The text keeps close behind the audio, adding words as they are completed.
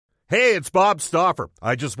Hey, it's Bob Stauffer.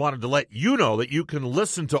 I just wanted to let you know that you can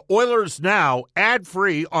listen to Oilers Now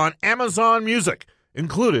ad-free on Amazon Music,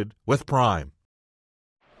 included with Prime.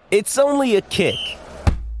 It's only a kick,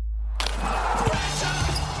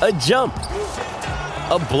 a jump,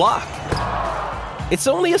 a block. It's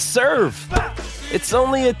only a serve. It's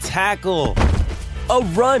only a tackle, a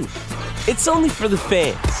run. It's only for the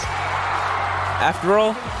fans. After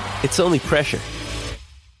all, it's only pressure.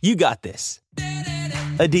 You got this.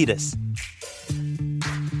 Adidas.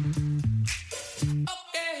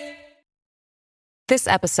 This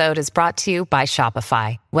episode is brought to you by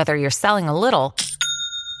Shopify. Whether you're selling a little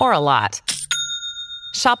or a lot,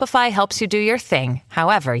 Shopify helps you do your thing,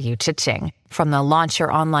 however you cha-ching. From the launch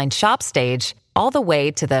your online shop stage, all the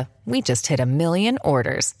way to the we just hit 1 million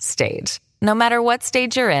orders stage. No matter what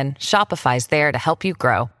stage you're in, Shopify's there to help you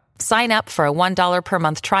grow. Sign up for a $1 per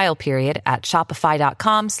month trial period at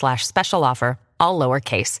shopify.com/special offer, all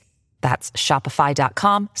lowercase. That's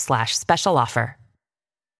shopify.com/special offer.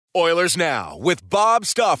 Oilers Now with Bob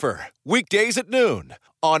Stauffer. Weekdays at noon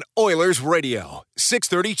on Oilers Radio,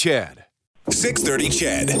 630 CHED. 630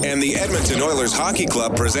 CHED and the Edmonton Oilers Hockey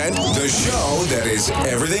Club present the show that is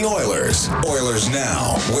everything Oilers. Oilers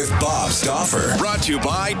Now with Bob Stauffer. Brought to you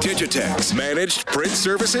by Digitex. Managed print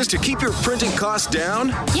services to keep your printing costs down?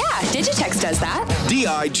 Yeah, Digitex does that.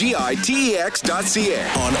 digitex.ca.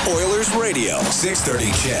 On Oilers Radio,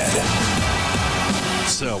 630 CHED.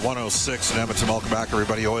 It's 106 in Edmonton. Welcome back,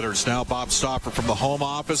 everybody. Oilers Now. Bob Stauffer from the home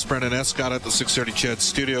office. Brendan Escott at the 630 CHED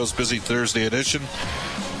Studios. Busy Thursday edition.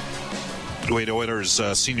 Wade Oilers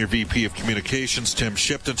Senior VP of Communications, Tim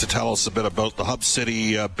Shipton, to tell us a bit about the Hub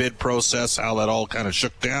City bid process, how that all kind of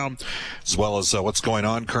shook down, as well as what's going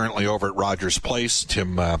on currently over at Rogers Place.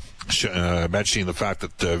 Tim mentioning the fact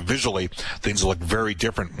that visually things look very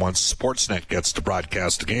different once Sportsnet gets to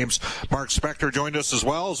broadcast the games. Mark Spector joined us as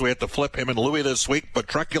well, as we had to flip him and Louis this week, but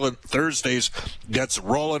Truculent Thursdays gets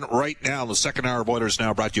rolling right now. The second hour of Oilers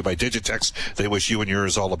Now brought to you by Digitex. They wish you and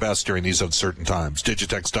yours all the best during these uncertain times.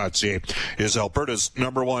 Digitex.ca is Alberta's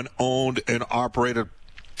 #1 owned and operated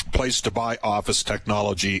place to buy office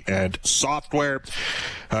technology and software.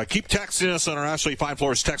 Keep texting us on our Ashley Fine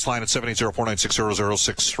Floors text line at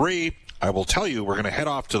 780-496-0063. I will tell you, we're going to head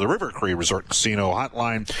off to the River Cree Resort Casino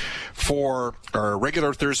hotline for our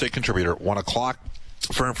regular Thursday contributor at 1 o'clock.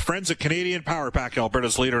 For our friends at Canadian Power Pack,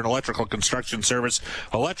 Alberta's leader in electrical construction service,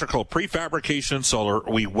 electrical prefabrication and solar,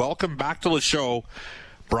 we welcome back to the show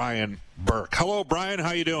Brian Burke. Hello, Brian.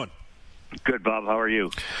 How you doing? Good, Bob. How are you?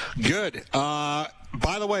 Good.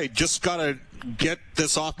 By the way, just got to get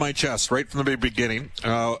this off my chest right from the beginning.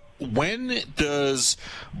 When does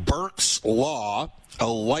Burke's Law, A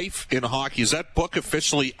Life in Hockey, is that book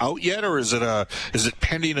officially out yet, or is it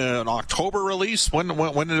pending an October release? When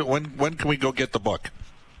can we go get the book?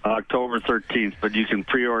 October 13th, but you can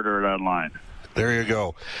pre-order it online. There you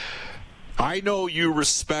go. I know you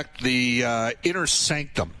respect the inner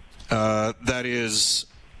sanctum that is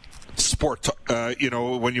sport,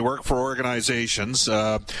 when you work for organizations.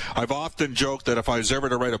 I've often joked that if I was ever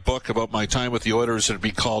to write a book about my time with the Oilers, it'd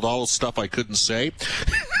be called All the Stuff I Couldn't Say,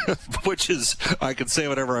 which is, I can say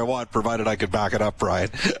whatever I want, provided I could back it up,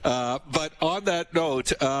 Brian. But on that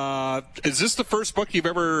note, is this the first book you've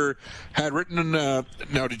ever had written?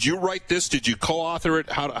 Now, did you write this? Did you co-author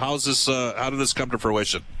it? How did this come to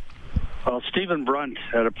fruition? Well, Stephen Brunt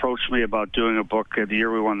had approached me about doing a book the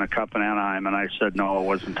year we won the Cup in Anaheim, and I said no, it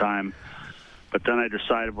wasn't time. But then I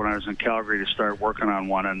decided when I was in Calgary to start working on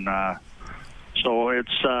one, and so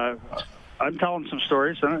it's I'm telling some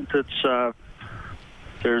stories, and I've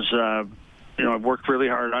worked really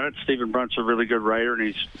hard on it. Stephen Brunt's a really good writer, and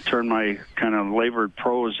he's turned my kind of labored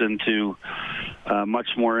prose into a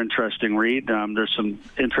much more interesting read. There's some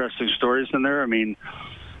interesting stories in there. I mean,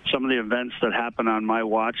 some of the events that happened on my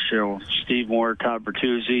watch, Steve Moore, Todd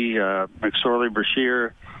Bertuzzi,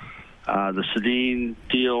 McSorley-Brashear, the Sedin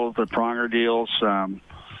deal, the Pronger deals. So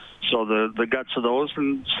the guts of those,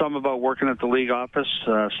 and some about working at the league office,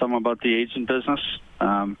 some about the agent business.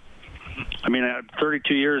 I had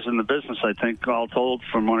 32 years in the business, I think, all told,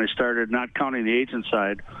 from when I started, not counting the agent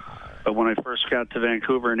side, but when I first got to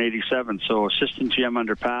Vancouver in '87. So assistant GM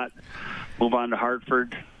under Pat, move on to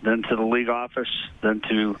Hartford, then to the league office, then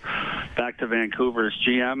back to Vancouver as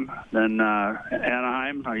GM, then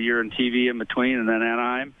Anaheim, a year in TV in between, and then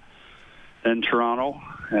Anaheim, then Toronto,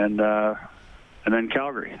 and then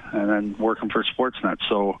Calgary, and then working for Sportsnet.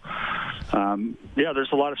 So,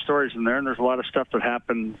 there's a lot of stories in there, and there's a lot of stuff that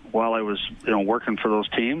happened while I was, working for those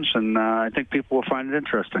teams, and I think people will find it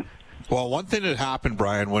interesting. Well, one thing that happened,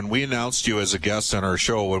 Brian, when we announced you as a guest on our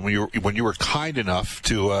show, when you were kind enough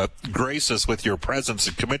to grace us with your presence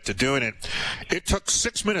and commit to doing it, it took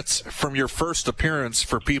 6 minutes from your first appearance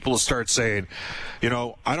for people to start saying,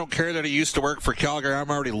 I don't care that he used to work for Calgary.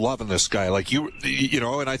 I'm already loving this guy. Like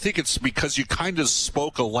and I think it's because you kind of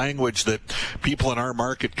spoke a language that people in our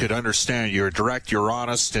market could understand. You're direct, you're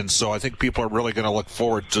honest, and so I think people are really going to look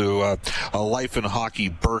forward to a life in hockey,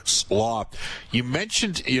 Burke's Law. You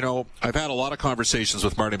mentioned, I've had a lot of conversations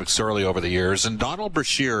with Marty McSorley over the years, and Donald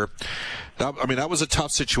Brashear, that was a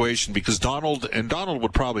tough situation because Donald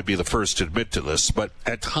would probably be the first to admit to this, but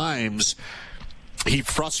at times he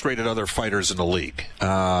frustrated other fighters in the league.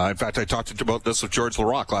 In fact, I talked about this with George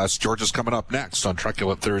Larocque last. George is coming up next on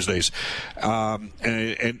Truculent Thursdays. And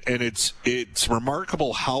it's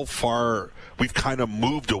remarkable how far we've kind of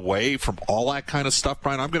moved away from all that kind of stuff,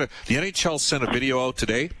 Brian. The NHL sent a video out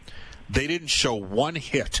today. They didn't show one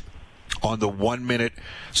hit on the 1 minute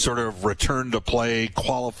sort of return to play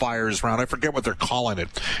qualifiers round. I forget what they're calling it.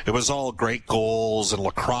 It was all great goals and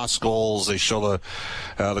lacrosse goals. They show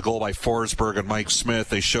the goal by Forsberg and Mike Smith.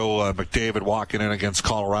 They show McDavid walking in against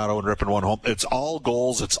Colorado and ripping one home. It's all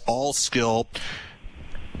goals. It's all skill.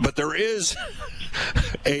 But there is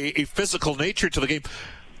a physical nature to the game.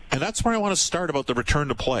 And that's where I want to start about the return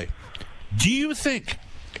to play. Do you think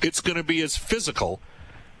it's going to be as physical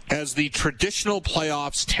as the traditional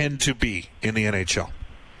playoffs tend to be in the NHL?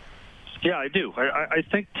 Yeah, I do. I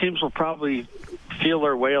think teams will probably feel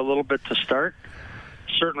their way a little bit to start.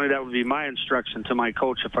 Certainly that would be my instruction to my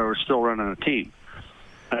coach if I were still running a team.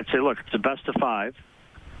 I'd say, look, it's a best of 5.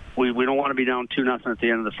 We don't want to be down 2-0 at the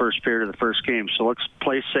end of the first period of the first game, so let's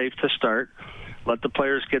play safe to start. Let the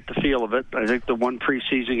players get the feel of it. I think the one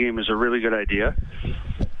preseason game is a really good idea.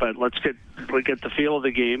 But let's get the feel of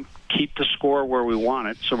the game, keep the score where we want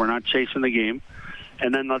it so we're not chasing the game,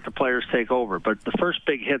 and then let the players take over. But the first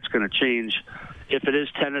big hit's going to change. If it is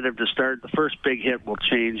tentative to start, the first big hit will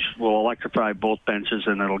change, will electrify both benches,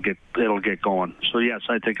 and it'll get going. So, yes,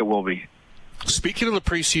 I think it will be. Speaking of the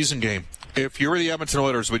preseason game, if you were the Edmonton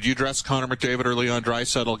Oilers, would you dress Connor McDavid or Leon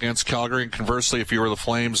Draisaitl against Calgary? And conversely, if you were the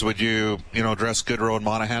Flames, would you dress Goodrow and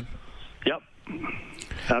Monahan? Yep,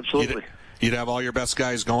 absolutely. You'd have all your best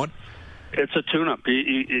guys going? It's a tune-up.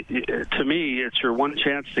 To me, it's your one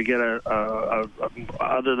chance to get a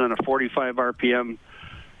other than a 45 RPM,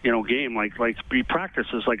 game. Like practice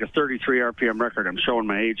is like a 33 RPM record. I'm showing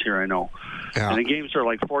my age here, I know. Yeah. And the games are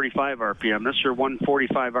like 45 RPM. This is your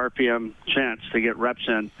 145 RPM chance to get reps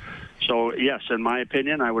in. So, yes, in my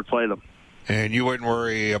opinion, I would play them. And you wouldn't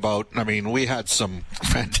worry about, we had some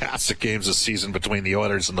fantastic games this season between the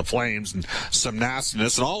Oilers and the Flames and some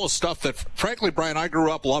nastiness and all the stuff that, frankly, Brian, I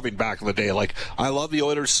grew up loving back in the day. Like, I love the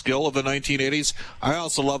Oilers' skill of the 1980s. I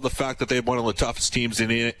also love the fact that they had one of the toughest teams in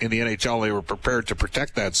the NHL. They were prepared to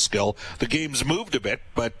protect that skill. The game's moved a bit,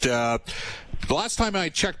 but the last time I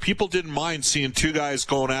checked, people didn't mind seeing two guys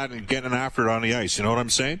going at it and getting after it on the ice. You know what I'm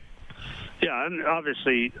saying? Yeah, and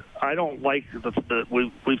obviously, I don't like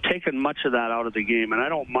we've taken much of that out of the game, and I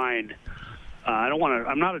don't mind.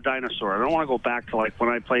 I'm not a dinosaur. I don't want to go back to like when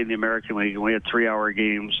I played in the American League and we had 3-hour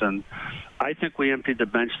games, and I think we emptied the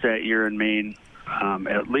bench that year in Maine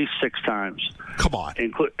at least 6 times. Come on,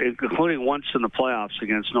 including once in the playoffs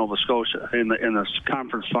against Nova Scotia in the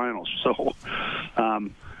conference finals. So.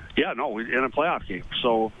 In a playoff game.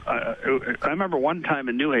 So I remember one time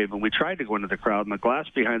in New Haven, we tried to go into the crowd, and the glass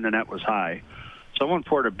behind the net was high. Someone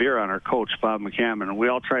poured a beer on our coach, Bob McCammon, and we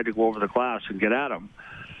all tried to go over the glass and get at him.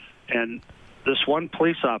 And this one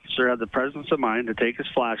police officer had the presence of mind to take his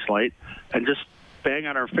flashlight and just bang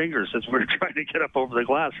on our fingers as we were trying to get up over the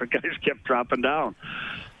glass. Our guys kept dropping down.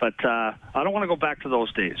 But I don't want to go back to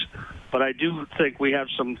those days. But I do think we have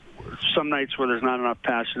some nights where there's not enough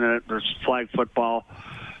passion in it. There's flag football.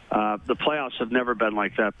 The playoffs have never been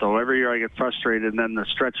like that, though. Every year I get frustrated, and then the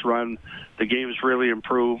stretch run, the games really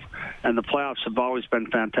improve, and the playoffs have always been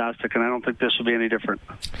fantastic, and I don't think this will be any different.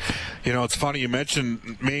 It's funny you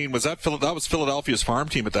mentioned Maine. That was Philadelphia's farm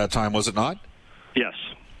team at that time, was it not? Yes.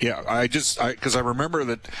 Yeah, because I remember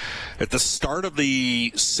that at the start of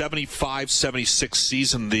the 75-76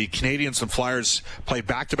 season, the Canadiens and Flyers played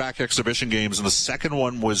back-to-back exhibition games, and the second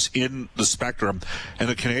one was in the Spectrum, and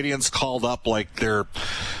the Canadiens called up like their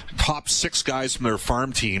top 6 guys from their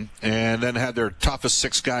farm team, and then had their toughest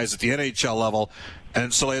 6 guys at the NHL level.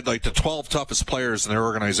 And so they had like the 12 toughest players in their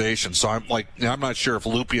organization. So I'm not sure if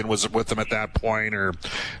Lupien was with them at that point, or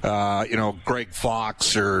Greg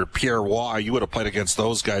Fox or Pierre Waugh. You would have played against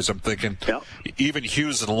those guys. I'm thinking, even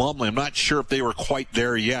Hughes and Lumley. I'm not sure if they were quite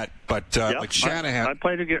there yet, but like Shanahan. I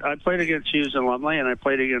played against Hughes and Lumley, and I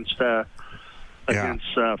played against against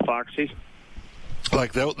Foxy.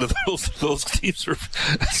 Like those teams are,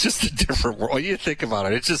 it's just a different world. You think about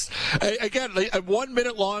it. It's just, again, a 1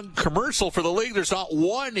 minute long commercial for the league. There's not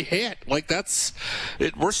one hit. Like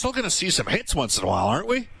we're still going to see some hits once in a while, aren't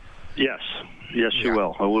we? Yes, you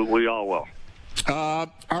will. We all will.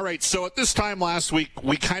 All right. So at this time last week,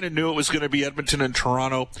 we kind of knew it was going to be Edmonton and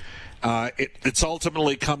Toronto. It's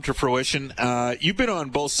ultimately come to fruition. You've been on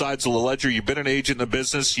both sides of the ledger. You've been an agent in the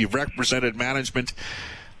business. You've represented management.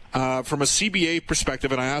 From a CBA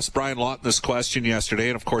perspective, and I asked Brian Lawton this question yesterday,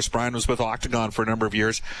 and of course Brian was with Octagon for a number of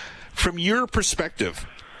years. From your perspective,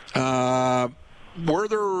 did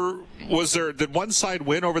one side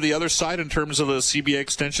win over the other side in terms of the CBA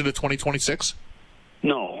extension to 2026?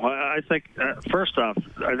 No, I think first off,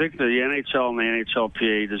 I think the NHL and the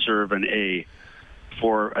NHLPA deserve an A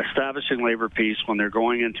for establishing labor peace when they're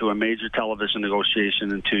going into a major television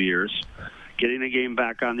negotiation in 2 years, getting the game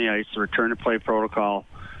back on the ice, the return to play protocol,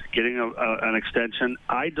 getting an extension.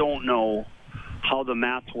 I don't know how the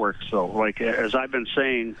math works, though. Like, as I've been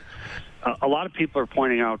saying, a lot of people are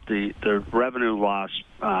pointing out the revenue loss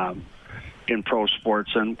in pro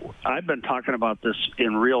sports, and I've been talking about this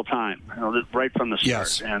in real time, right from the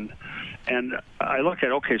start. Yes. And I look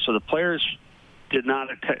at, okay, so the players did not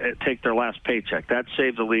take their last paycheck. That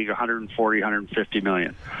saved the league $140, $150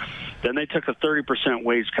 million. Then they took a 30%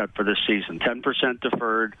 wage cut for this season, 10%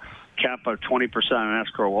 deferred, cap of 20% on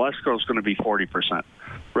escrow. Well, escrow is going to be 40%.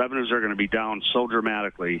 Revenues are going to be down so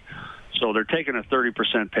dramatically. So they're taking a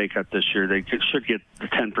 30% pay cut this year. They should get the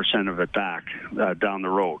 10% of it back down the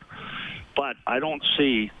road. But I don't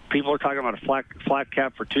see, people are talking about a flat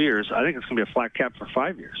cap for 2 years. I think it's going to be a flat cap for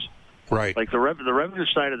 5 years. Right. Like the revenue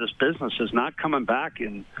side of this business is not coming back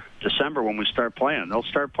in December when we start playing. They'll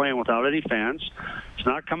start playing without any fans. It's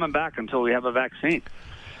not coming back until we have a vaccine.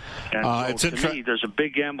 And so to me, there's a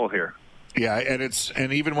big gamble here. Yeah,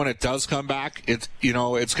 and even when it does come back, it's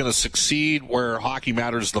going to succeed where hockey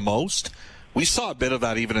matters the most. We saw a bit of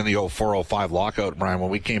that even in the 04-05 lockout, Brian, when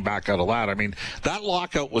we came back out of that. I mean, that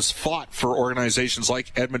lockout was fought for organizations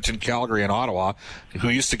like Edmonton, Calgary, and Ottawa, who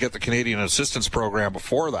used to get the Canadian Assistance Program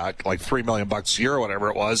before that, like $3 million a year or whatever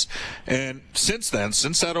it was. And since then,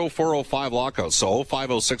 since that 04-05 lockout, so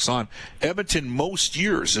 05-06 on, Edmonton most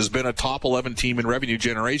years has been a top 11 team in revenue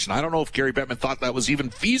generation. I don't know if Gary Bettman thought that was even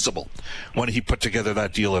feasible when he put together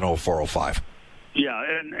that deal in 04-05. Yeah,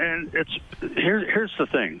 and here's the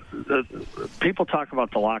thing. People talk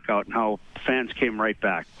about the lockout and how fans came right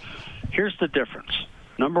back. Here's the difference.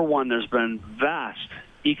 Number one, there's been vast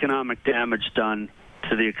economic damage done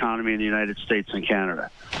to the economy in the United States and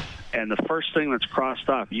Canada. And the first thing that's crossed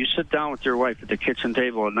off, you sit down with your wife at the kitchen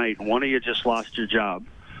table at night, and one of you just lost your job.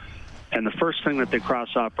 And the first thing that they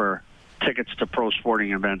cross off are tickets to pro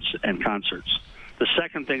sporting events and concerts. The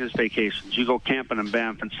second thing is vacations. You go camping in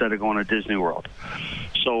Banff instead of going to Disney World.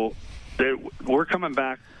 So we're coming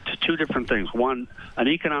back to two different things. One, an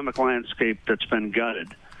economic landscape that's been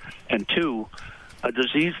gutted. And two, a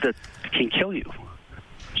disease that can kill you.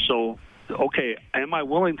 So, okay, am I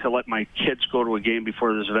willing to let my kids go to a game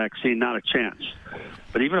before there's a vaccine? Not a chance.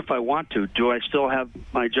 But even if I want to, do I still have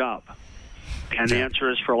my job? And the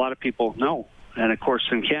answer is, for a lot of people, no. And, of course,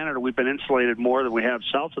 in Canada, we've been insulated more than we have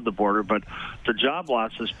south of the border, but the job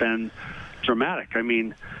loss has been dramatic. I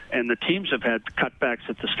mean, and the teams have had cutbacks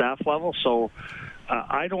at the staff level, so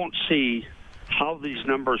I don't see how these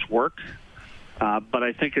numbers work. But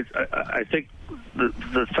I think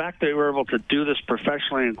the fact that they were able to do this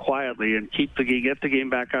professionally and quietly and get the game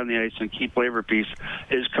back on the ice and keep labor peace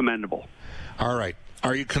is commendable. All right.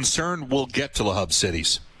 Are you concerned we'll get to the hub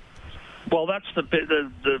cities? Well, that's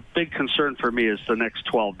the big concern for me is the next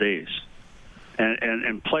 12 days.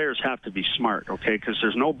 And players have to be smart, okay, because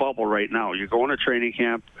there's no bubble right now. You go into training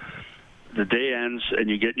camp, the day ends, and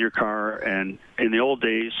you get in your car, and in the old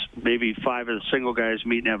days, maybe 5 of the single guys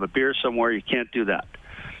meet and have a beer somewhere. You can't do that.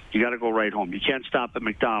 You got to go right home. You can't stop at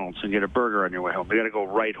McDonald's and get a burger on your way home. You got to go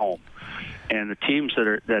right home. And the teams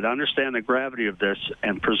that understand the gravity of this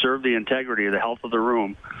and preserve the integrity of the health of the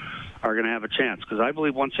room are going to have a chance. Because I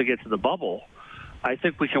believe once they get to the bubble, I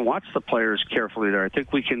think we can watch the players carefully there. I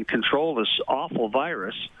think we can control this awful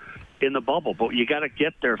virus in the bubble. But you got to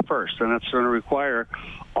get there first, and that's going to require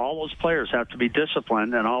all those players have to be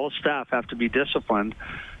disciplined and all the staff have to be disciplined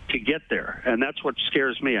to get there. And that's what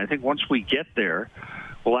scares me. I think once we get there,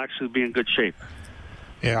 we'll actually be in good shape.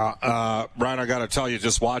 Yeah, Brian, I got to tell you,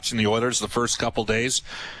 just watching the Oilers the first couple days,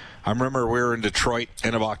 I remember we were in Detroit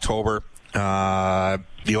end of October.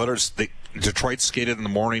 The Oilers, Detroit skated in the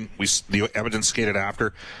morning. The Edmonton skated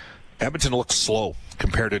after. Edmonton looked slow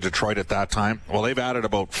compared to Detroit at that time. Well, they've added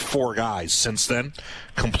about 4 guys since then.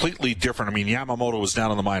 Completely different. I mean, Yamamoto was down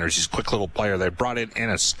in the minors. He's a quick little player. They brought in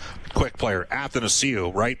Ennis, quick player.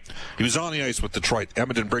 Athanasiou, right? He was on the ice with Detroit.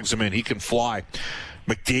 Edmonton brings him in. He can fly.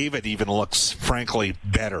 McDavid even looks, frankly,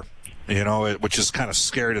 better, which is kind of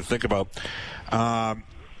scary to think about.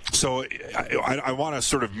 So I want to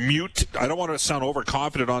sort of mute. I don't want to sound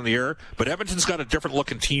overconfident on the air, but Edmonton's got a different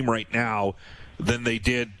looking team right now than they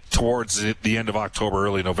did towards the end of October,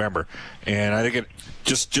 early November. And I think it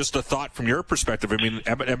just a thought from your perspective. I mean,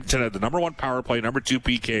 Edmonton had the number 1 power play, number 2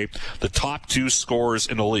 PK, the top 2 scorers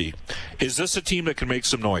in the league. Is this a team that can make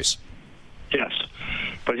some noise? Yes,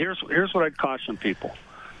 but here's what I'd caution people.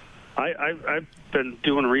 I've been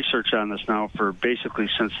doing research on this now for basically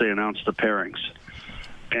since they announced the pairings.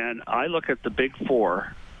 And I look at the big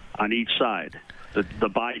 4 on each side, the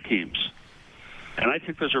bye teams. And I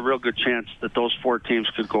think there's a real good chance that those 4 teams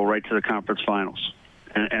could go right to the conference finals.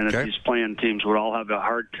 And okay. These playing teams would all have a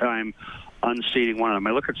hard time unseating one of them.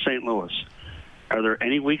 I look at St. Louis. Are there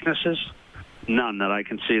any weaknesses? None that I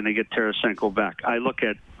can see, and they get Tarasenko back. I look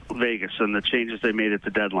at Vegas and the changes they made at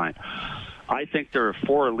the deadline. I think there are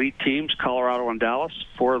 4 elite teams, Colorado and Dallas,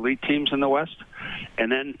 4 elite teams in the West,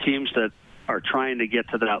 and then teams that are trying to get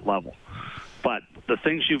to that level. But the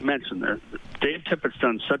things you've mentioned there, Dave Tippett's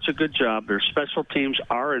done such a good job. Their special teams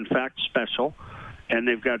are, in fact, special, and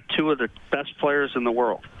they've got 2 of the best players in the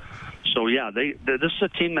world. So, yeah, this is a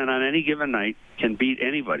team that on any given night can beat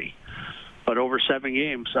anybody. But over 7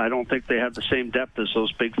 games, I don't think they have the same depth as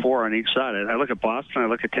those big 4 on each side. I look at Boston, I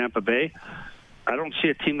look at Tampa Bay. I don't see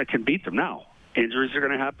a team that can beat them now. Injuries are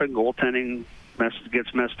going to happen, goaltending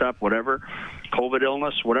gets messed up, whatever, COVID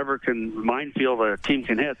illness, whatever minefield a team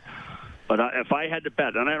can hit. But if I had to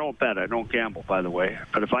bet, and I don't bet, I don't gamble, by the way,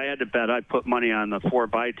 but if I had to bet, I'd put money on the 4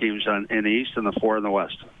 bye teams in the East and the 4 in the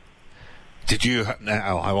West. Did you?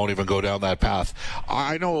 Now, I won't even go down that path.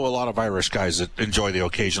 I know a lot of Irish guys that enjoy the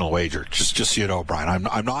occasional wager. Just so you know, Brian,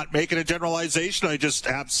 I'm not making a generalization. I just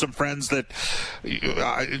have some friends that,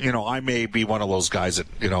 I may be one of those guys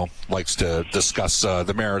that, likes to discuss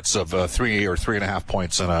the merits of 3 or 3.5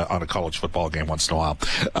 points on a college football game once in a while.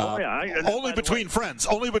 Only between friends.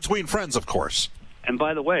 Only between friends, of course. And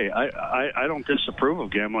by the way, I don't disapprove of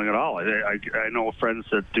gambling at all. I know friends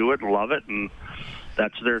that do it and love it, and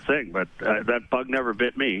that's their thing, but that bug never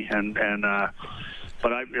bit me.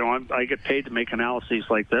 But I get paid to make analyses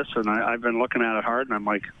like this, and I've been looking at it hard, and I'm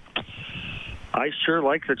like, I sure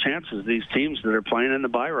like the chances of these teams that are playing in the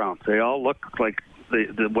bye round. They all look like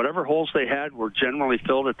whatever holes they had were generally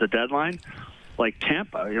filled at the deadline. Like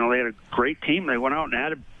Tampa, they had a great team. They went out and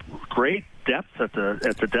added great depth at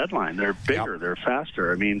the deadline. They're bigger, They're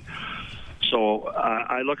faster. I mean. So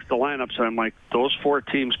I look at the lineups and I'm like, those 4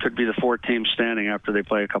 teams could be the 4 teams standing after they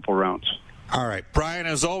play a couple rounds. All right. Brian,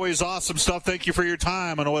 as always, awesome stuff. Thank you for your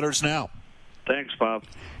time on Oilers Now. Thanks, Bob.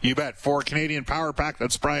 You bet. For Canadian Power Pack,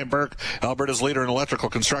 that's Brian Burke, Alberta's leader in electrical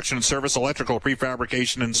construction and service, electrical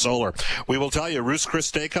prefabrication, and solar. We will tell you, Ruth's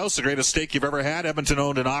Chris Steakhouse, the greatest steak you've ever had, Edmonton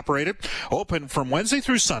owned and operated. Open from Wednesday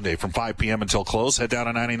through Sunday from 5 p.m. until close. Head down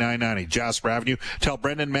to 9990 Jasper Avenue. Tell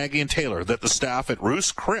Brendan, Maggie, and Taylor that the staff at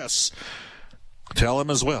Ruth's Chris, tell them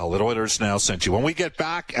as well that Oilers Now sent you. When we get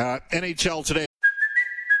back, NHL Today.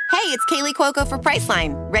 Hey, it's Kaylee Cuoco for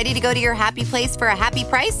Priceline. Ready to go to your happy place for a happy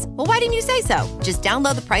price? Well, why didn't you say so? Just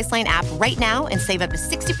download the Priceline app right now and save up to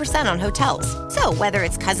 60% on hotels. So whether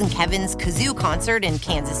it's Cousin Kevin's Kazoo Concert in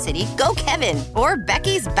Kansas City, go Kevin, or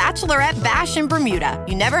Becky's Bachelorette Bash in Bermuda,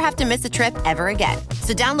 you never have to miss a trip ever again.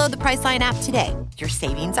 So download the Priceline app today. Your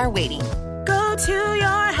savings are waiting. Go to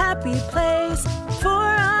your happy place for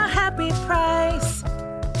a happy price.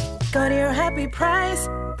 Go to your happy price,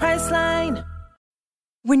 Priceline.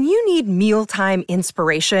 When you need mealtime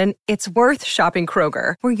inspiration, it's worth shopping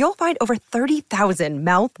Kroger, where you'll find over 30,000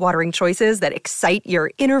 mouth-watering choices that excite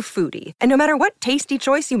your inner foodie. And no matter what tasty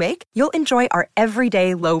choice you make, you'll enjoy our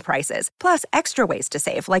everyday low prices, plus extra ways to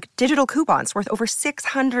save, like digital coupons worth over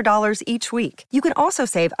 $600 each week. You can also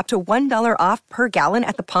save up to $1 off per gallon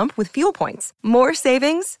at the pump with fuel points. More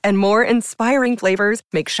savings and more inspiring flavors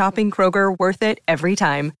make shopping Kroger worth it every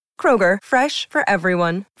time. Kroger, fresh for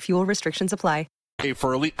everyone. Fuel restrictions apply.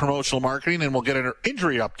 For Elite Promotional Marketing, and we'll get an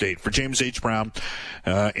injury update for James H. Brown,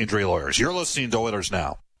 Injury Lawyers. You're listening to Oilers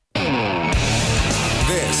Now.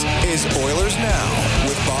 This is Oilers Now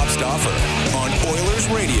with Bob Stauffer on Oilers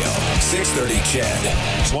Radio, 630 CHED.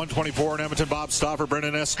 It's 124 in Edmonton. Bob Stauffer,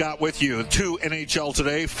 Brendan Escott with you. 2 NHL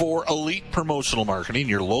today for Elite Promotional Marketing,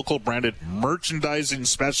 your local branded merchandising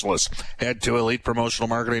specialist. Head to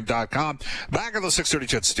elitepromotionalmarketing.com. Back at the 630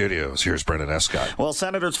 CHED studios, here's Brendan Escott. Well,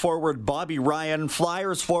 Senators forward Bobby Ryan,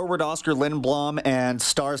 Flyers forward Oscar Lindblom, and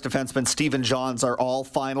Stars defenseman Stephen Johns are all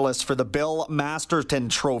finalists for the Bill Masterton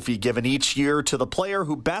Trophy, given each year to the player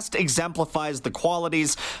who best exemplifies the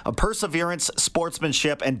qualities of perseverance, sportsmanship,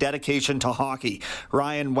 and dedication to hockey.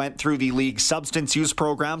 Ryan went through the league's substance use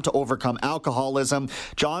program to overcome alcoholism.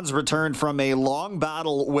 Johns returned from a long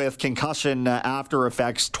battle with concussion after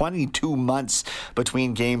effects, 22 months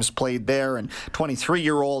between games played there, and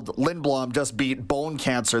 23-year-old Lindblom just beat bone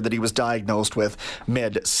cancer that he was diagnosed with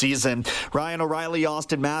mid-season. Ryan O'Reilly,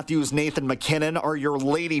 Austin Matthews, Nathan McKinnon are your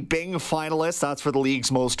Lady Byng finalists. That's for the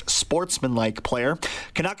league's most sportsmanlike player.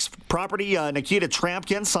 Canucks property Nikita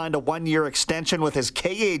Trampkin signed a one-year extension with his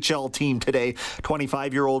KHL team today.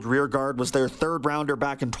 25-year-old rearguard was their third-rounder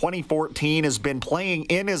back in 2014, has been playing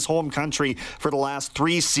in his home country for the last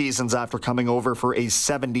 3 seasons after coming over for a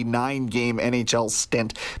 79-game NHL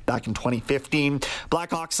stint back in 2015.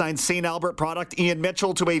 Blackhawks signed St. Albert product Ian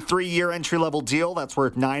Mitchell to a 3-year entry-level deal that's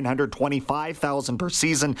worth $925,000 per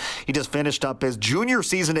season. He just finished up his junior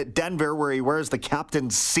season at Denver, where he wears the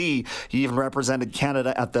captain's C. He even represented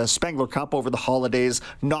Canada at the Spengler Cup over the holidays.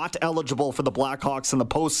 Not eligible for the Blackhawks in the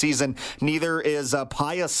postseason. Neither is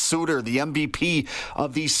Pius Suter, the MVP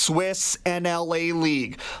of the Swiss NLA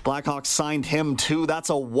League. Blackhawks signed him too. That's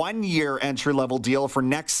a 1-year entry-level deal for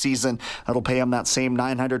next season. That'll pay him that same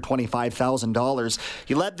 $925,000.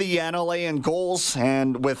 He led the NLA in goals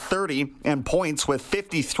and with 30 and points with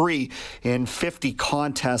 53 in 50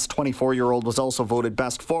 contests. 24-year-old was also voted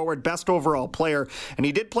best forward, best overall player, and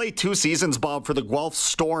he did play 2 seasons, Bob, for the Guelph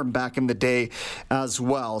Storm back in the day as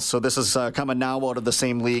well. So this is coming now out of the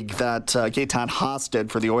same league that Gaetan Haas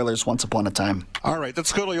did for the Oilers once upon a time. All right,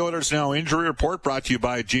 let's go to the Oilers now. Injury report brought to you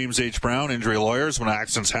by James H. Brown, injury lawyers. When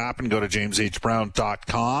accidents happen, go to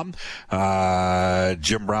jameshbrown.com.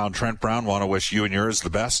 Jim Brown, Trent Brown, want to wish you and yours the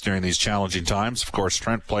best during these challenging times. Of course,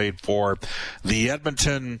 Trent played for the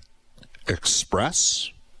Edmonton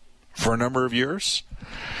Express for a number of years.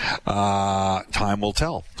 Time will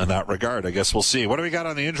tell in that regard. I guess we'll see. What do we got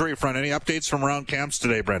on the injury front? Any updates from around camps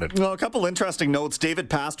today, Brendan? Well, a couple interesting notes. David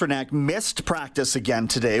Pastrnak missed practice again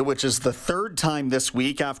today, which is the 3rd time this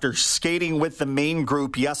week. After skating with the main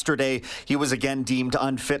group yesterday, he was again deemed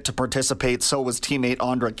unfit to participate. So was teammate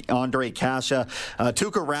Andre Kasha.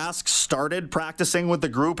 Tuukka Rask started practicing with the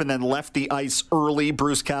group and then left the ice early.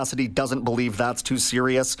 Bruce Cassidy doesn't believe that's too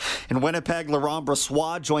serious. In Winnipeg, Laurent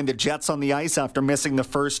Brossoit joined the Jets on the ice after missing the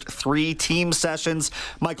first 3 team sessions.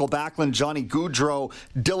 Michael Backlund, Johnny Gaudreau,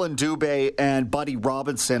 Dylan Dubé, and Buddy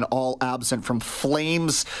Robinson all absent from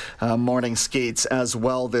Flames morning skates as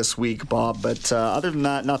well this week, Bob. But other than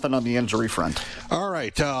that, nothing on the injury front. All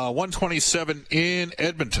right, 127 in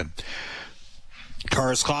Edmonton.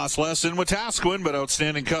 Cars cost less in Wetaskiwin, but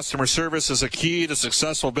outstanding customer service is a key to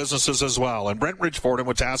successful businesses as well. And Brentridge Ford in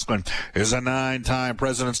Wetaskiwin is a 9-time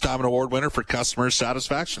President's Diamond Award winner for customer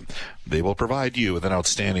satisfaction. They will provide you with an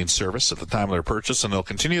outstanding service at the time of their purchase, and they'll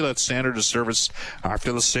continue that standard of service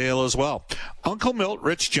after the sale as well. Uncle Milt,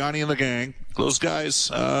 Rich, Johnny, and the gang, those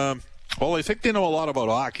guys, well, I think they know a lot about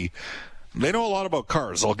hockey. They know a lot about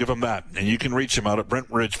cars, I'll give them that. And you can reach them out at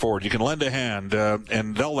Brentridge Ford. You can lend a hand,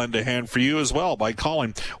 and they'll lend a hand for you as well by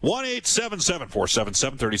calling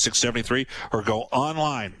 1-877-477-3673 or go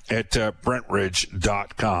online at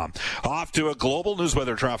Brentridge.com. Off to a global news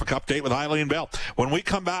weather traffic update with Eileen Bell. When we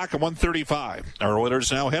come back at 1:35, our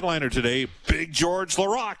Oilers Now headliner today, Big George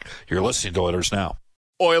Laraque. You're listening to Oilers Now.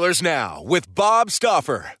 Oilers Now with Bob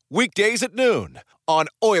Stauffer. Weekdays at noon on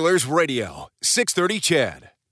Oilers Radio, 630 CHED.